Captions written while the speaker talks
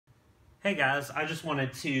Hey guys, I just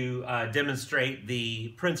wanted to demonstrate the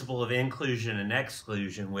principle of inclusion and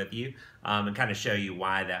exclusion with you and kind of show you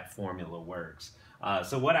why that formula works.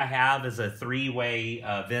 So what I have is a three-way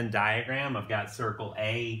Venn diagram. I've got circle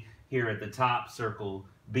A here at the top, circle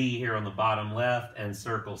B here on the bottom left, and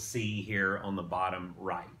circle C here on the bottom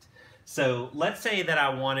right. So let's say that I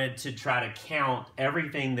wanted to try to count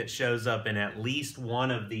everything that shows up in at least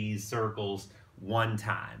one of these circles one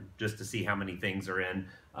time, just to see how many things are in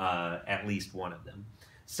at least one of them.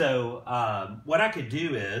 So what I could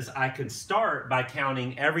do is I could start by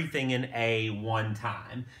counting everything in A one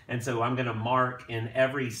time. And so I'm going to mark in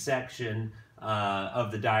every section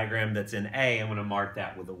of the diagram that's in A, I'm going to mark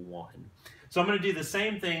that with a 1. So I'm going to do the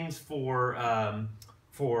same things for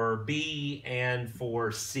B and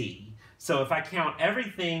for C. So if I count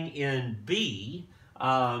everything in B,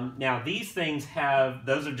 now these things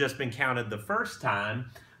those have just been counted the first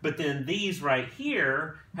time, but then these right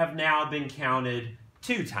here have now been counted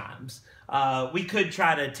 2 times. We could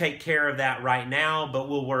try to take care of that right now, but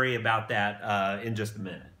we'll worry about that in just a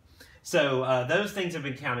minute. So those things have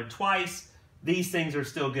been counted twice. These things are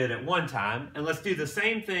still good at 1 time. And let's do the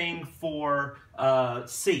same thing for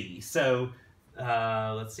C. So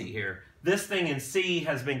let's see here. This thing in C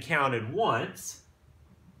has been counted once,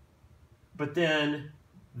 but then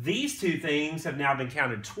these 2 things have now been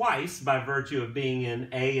counted twice by virtue of being in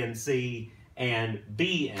A and C and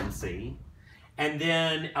B and C. And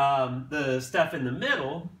then the stuff in the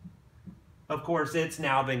middle, of course, it's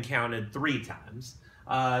now been counted 3 times.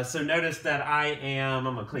 So notice that I'm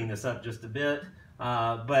going to clean this up just a bit,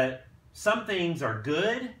 but some things are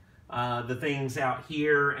good. The things out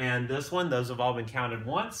here and this one, those have all been counted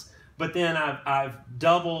once. But then I've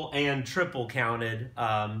double and triple counted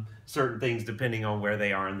certain things depending on where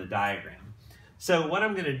they are in the diagram. So what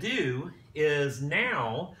I'm going to do is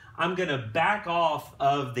now I'm going to back off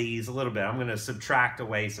of these a little bit. I'm going to subtract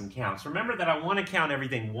away some counts. Remember that I want to count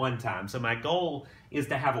everything 1 time. So my goal is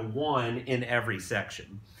to have a 1 in every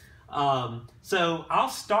section. So I'll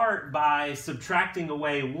start by subtracting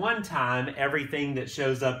away 1 time everything that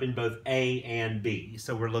shows up in both A and B.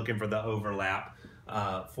 So we're looking for the overlap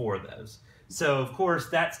for those. So of course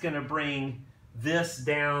that's going to bring this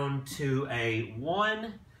down to a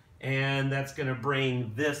 1, and that's going to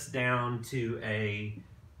bring this down to a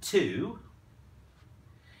 2.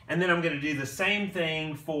 And then I'm going to do the same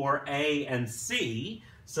thing for A and C.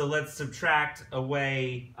 So let's subtract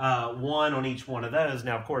away 1 on each one of those.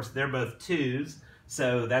 Now of course they're both 2s,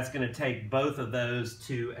 so that's going to take both of those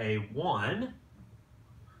to a 1.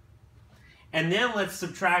 And then let's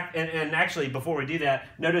subtract, and actually before we do that,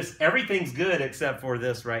 notice everything's good except for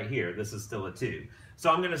this right here. This is still a 2.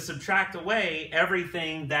 So I'm going to subtract away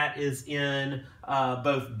everything that is in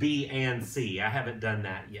both B and C. I haven't done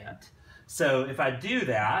that yet. So if I do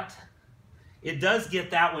that, it does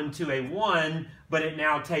get that one to a 1, but it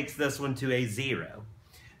now takes this one to a 0.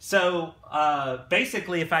 So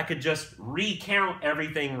basically if I could just recount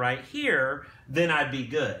everything right here, then I'd be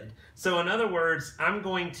good. So in other words, I'm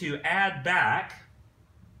going to add back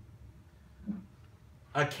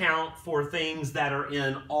a count for things that are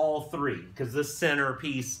in all 3, because this center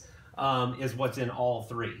piece is what's in all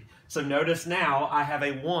 3. So notice now I have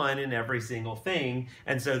a 1 in every single thing,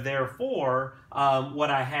 and so therefore what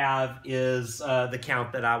I have is the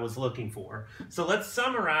count that I was looking for. So let's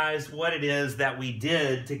summarize what it is that we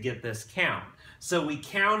did to get this count. So we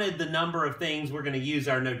counted the number of things. We're going to use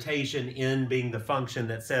our notation n being the function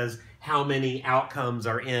that says how many outcomes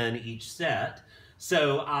are in each set.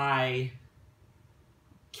 So I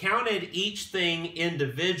counted each thing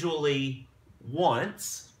individually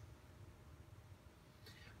once,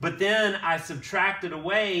 but then I subtracted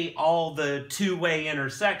away all the 2-way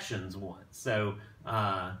intersections once. So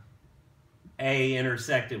A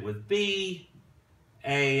intersected with B,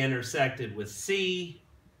 A intersected with C,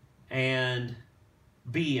 and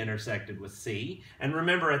B intersected with C. And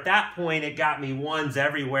remember, at that point it got me 1s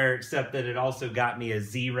everywhere except that it also got me a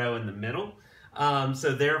 0 in the middle.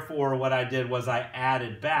 So therefore what I did was I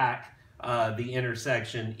added back the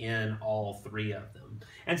intersection in all 3 of them.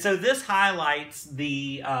 And so this highlights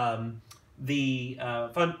the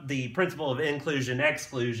principle of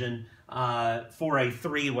inclusion-exclusion for a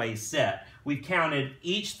 3-way set. We've counted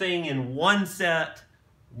each thing in one set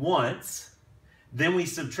once. Then we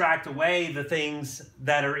subtract away the things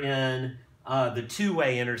that are in the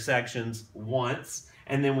 2-way intersections once,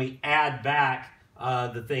 and then we add back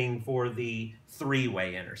the thing for the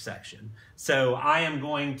 3-way intersection. So I am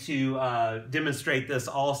going to demonstrate this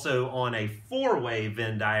also on a 4-way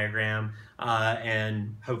Venn diagram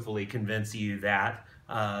and hopefully convince you that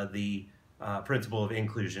the principle of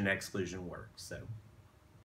inclusion-exclusion works. So.